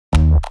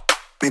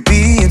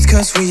Maybe it's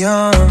 'cause we're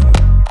young,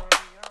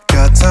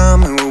 got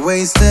time and we're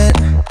wasted,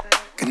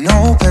 got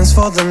no plans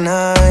for the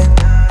night.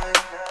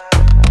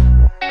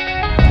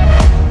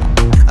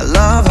 I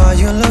love how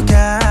you look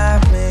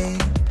at me.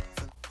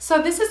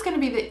 So this is going to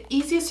be the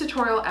easiest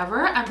tutorial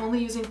ever. I'm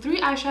only using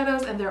 3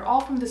 eyeshadows and they're all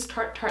from this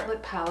Tarte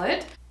Tartelette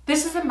palette.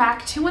 This is a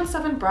MAC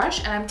 217 brush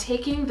and I'm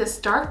taking this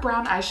dark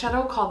brown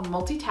eyeshadow called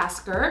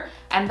Multitasker,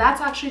 and that's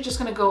actually just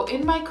going to go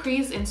in my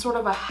crease in sort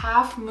of a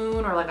half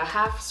moon or like a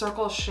half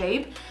circle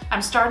shape.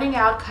 I'm starting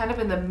out kind of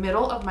in the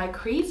middle of my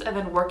crease and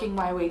then working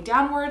my way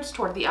downwards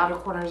toward the outer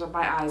corners of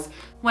my eyes.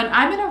 When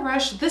I'm in a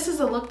rush, this is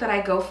a look that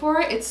I go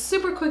for. It's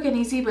super quick and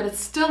easy, but it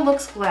still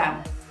looks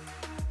glam.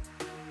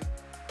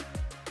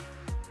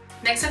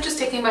 Next, I'm just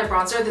taking my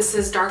bronzer. This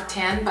is Dark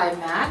Tan by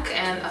MAC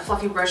and a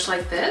fluffy brush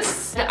like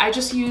this. I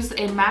just use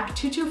a MAC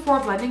 224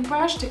 blending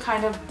brush to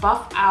kind of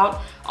buff out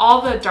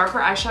all the darker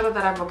eyeshadow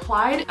that I've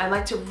applied. I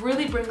like to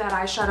really bring that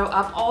eyeshadow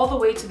up all the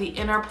way to the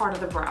inner part of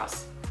the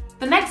brows.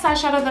 The next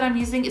eyeshadow that I'm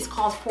using is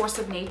called Force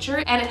of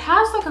Nature, and it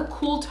has like a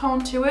cool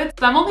tone to it.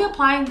 So I'm only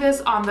applying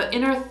this on the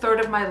inner third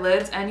of my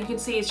lids, and you can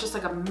see it's just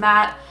like a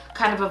matte,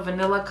 kind of a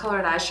vanilla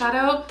colored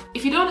eyeshadow.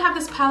 If you don't have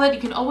this palette, you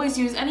can always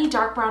use any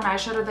dark brown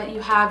eyeshadow that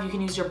you have. You can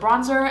use your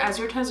bronzer as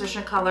your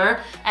transition color,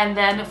 and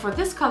then for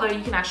this color,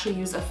 you can actually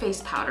use a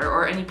face powder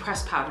or any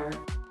pressed powder.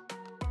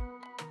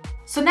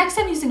 So next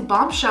I'm using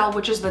Bombshell,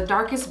 which is the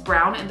darkest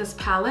brown in this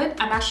palette.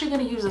 I'm actually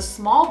going to use a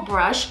small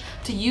brush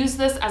to use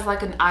this as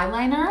like an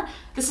eyeliner.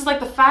 This is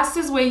like the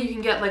fastest way you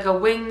can get like a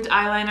winged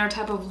eyeliner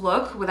type of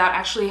look without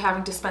actually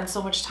having to spend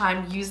so much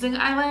time using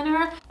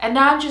eyeliner. And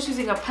now I'm just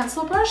using a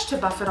pencil brush to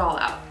buff it all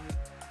out.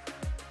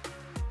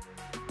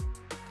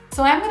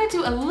 So I'm going to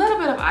do a little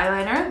bit of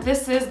eyeliner.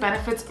 This is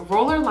Benefit's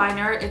Roller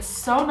Liner. It's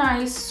so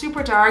nice,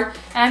 super dark,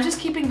 and I'm just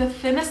keeping the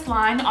thinnest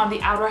line on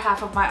the outer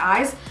half of my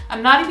eyes.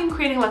 I'm not even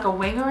creating like a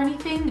wing or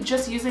anything,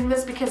 just using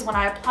this because when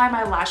I apply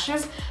my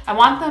lashes, I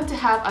want them to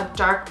have a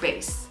dark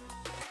base.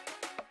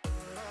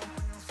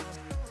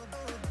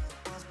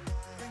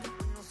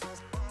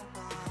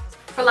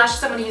 For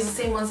lashes, I'm going to use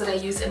the same ones that I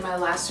used in my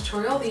last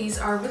tutorial. These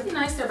are really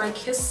nice. They're by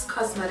Kiss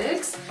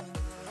Cosmetics.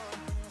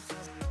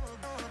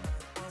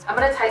 I'm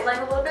going to tightline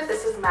a little bit.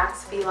 This is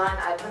MAC's Feline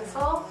Eye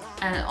Pencil.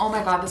 And oh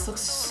my god, this looks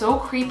so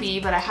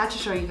creepy, but I had to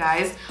show you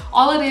guys.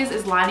 All it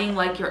is lining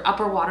like your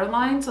upper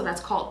waterline, so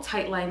that's called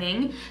tight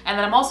lining. And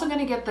then I'm also going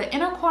to get the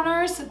inner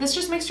corners. This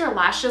just makes your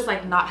lashes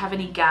like not have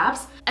any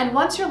gaps. And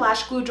once your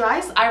lash glue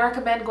dries, I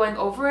recommend going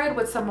over it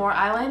with some more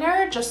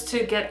eyeliner just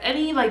to get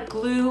any like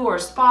glue or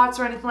spots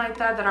or anything like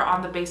that that are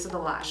on the base of the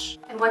lash.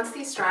 And once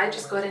these dry,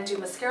 just go ahead and do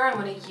mascara.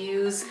 I'm going to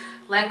use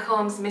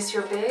Lancôme's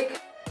Monsieur Big.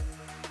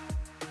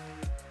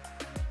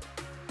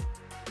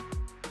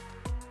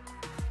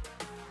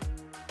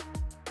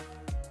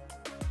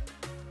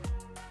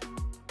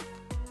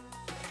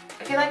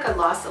 I feel like I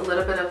lost a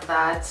little bit of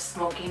that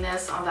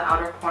smokiness on the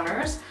outer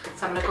corners,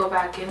 so I'm going to go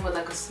back in with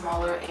like a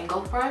smaller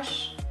angled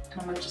brush and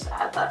I'm going to just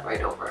add that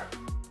right over.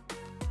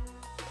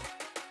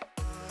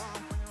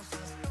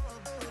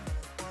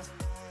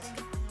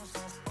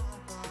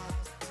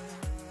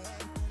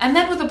 And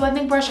then with the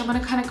blending brush, I'm going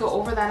to kind of go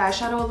over that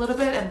eyeshadow a little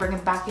bit and bring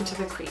it back into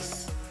the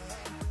crease.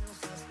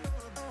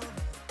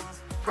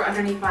 For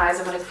underneath my eyes,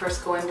 I'm going to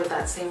first go in with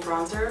that same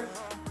bronzer.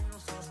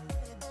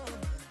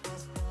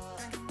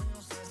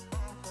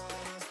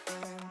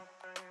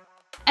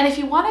 And if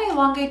you want to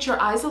elongate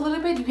your eyes a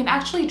little bit, you can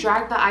actually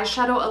drag the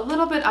eyeshadow a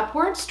little bit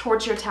upwards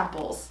towards your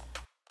temples.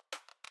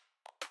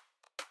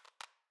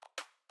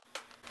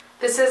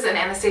 This is an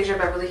Anastasia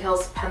Beverly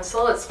Hills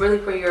pencil. It's really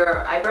for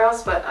your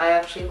eyebrows, but I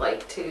actually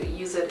like to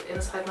use it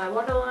inside my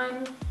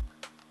waterline.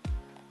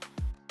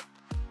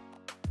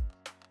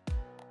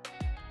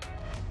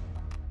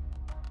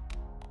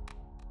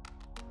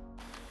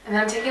 And then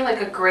I'm taking like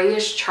a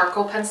grayish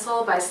charcoal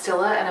pencil by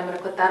Stila and I'm going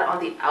to put that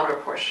on the outer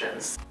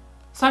portions.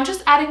 So I'm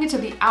just adding it to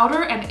the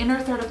outer and inner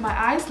third of my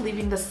eyes,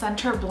 leaving the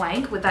center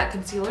blank with that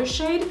concealer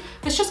shade.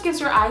 This just gives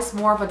your eyes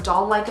more of a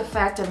doll-like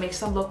effect and makes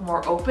them look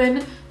more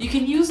open. You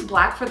can use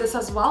black for this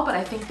as well, but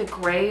I think the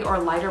gray or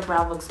lighter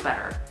brown looks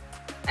better.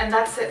 And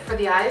that's it for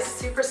the eyes,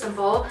 super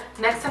simple.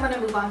 Next I'm going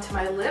to move on to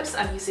my lips.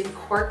 I'm using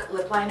CORK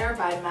lip liner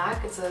by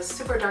MAC. It's a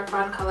super dark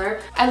brown color.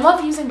 I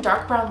love using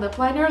dark brown lip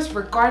liners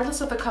regardless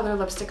of the color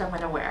lipstick I'm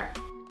going to wear.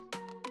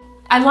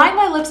 I lined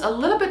my lips a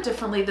little bit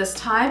differently this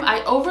time. I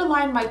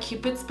overlined my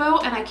Cupid's bow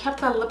and I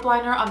kept the lip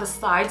liner on the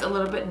sides a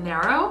little bit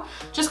narrow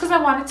just because I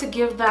wanted to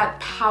give that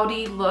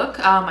pouty look.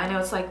 I know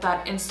it's like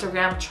that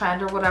Instagram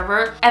trend or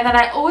whatever. And then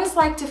I always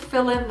like to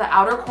fill in the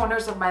outer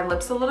corners of my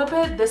lips a little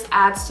bit. This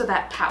adds to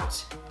that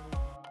pout.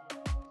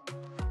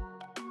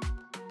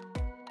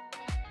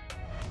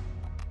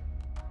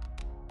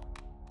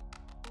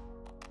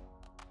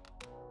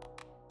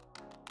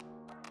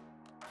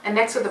 And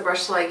next with a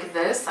brush like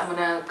this, I'm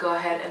gonna go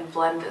ahead and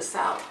blend this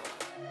out.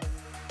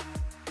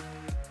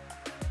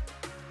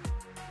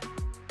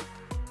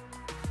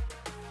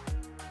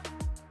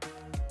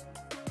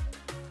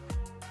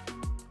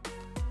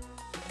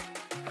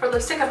 For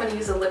lipstick, I'm going to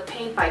use a lip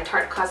paint by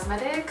Tarte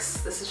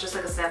Cosmetics. This is just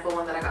like a sample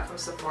one that I got from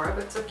Sephora,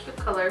 but it's a cute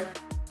color.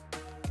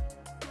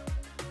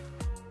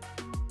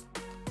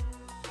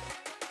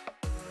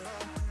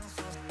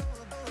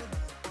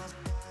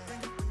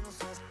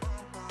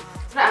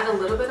 add a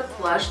little bit of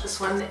blush. This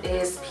one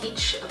is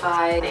Peach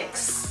by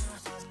NYX.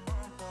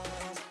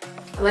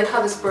 I like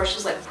how this brush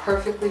is like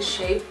perfectly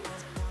shaped.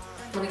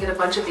 I'm gonna get a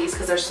bunch of these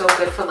because they're so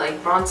good for like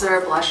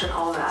bronzer, blush, and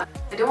all that.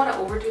 I don't want to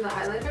overdo the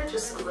highlighter,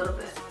 just a little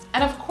bit.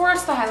 And of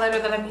course, the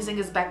highlighter that I'm using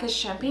is BECCA's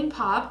Champagne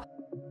Pop.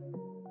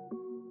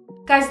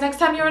 Guys, next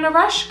time you're in a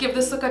rush, give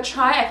this look a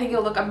try. I think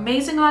it'll look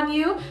amazing on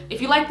you.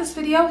 If you like this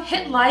video,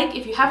 hit like.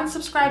 If you haven't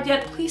subscribed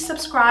yet, please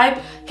subscribe.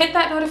 Hit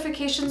that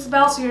notifications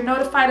bell so you're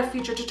notified of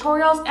future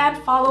tutorials,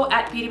 and follow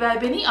at Beauty by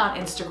Binny on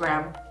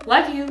Instagram.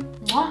 Love you.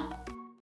 Mwah.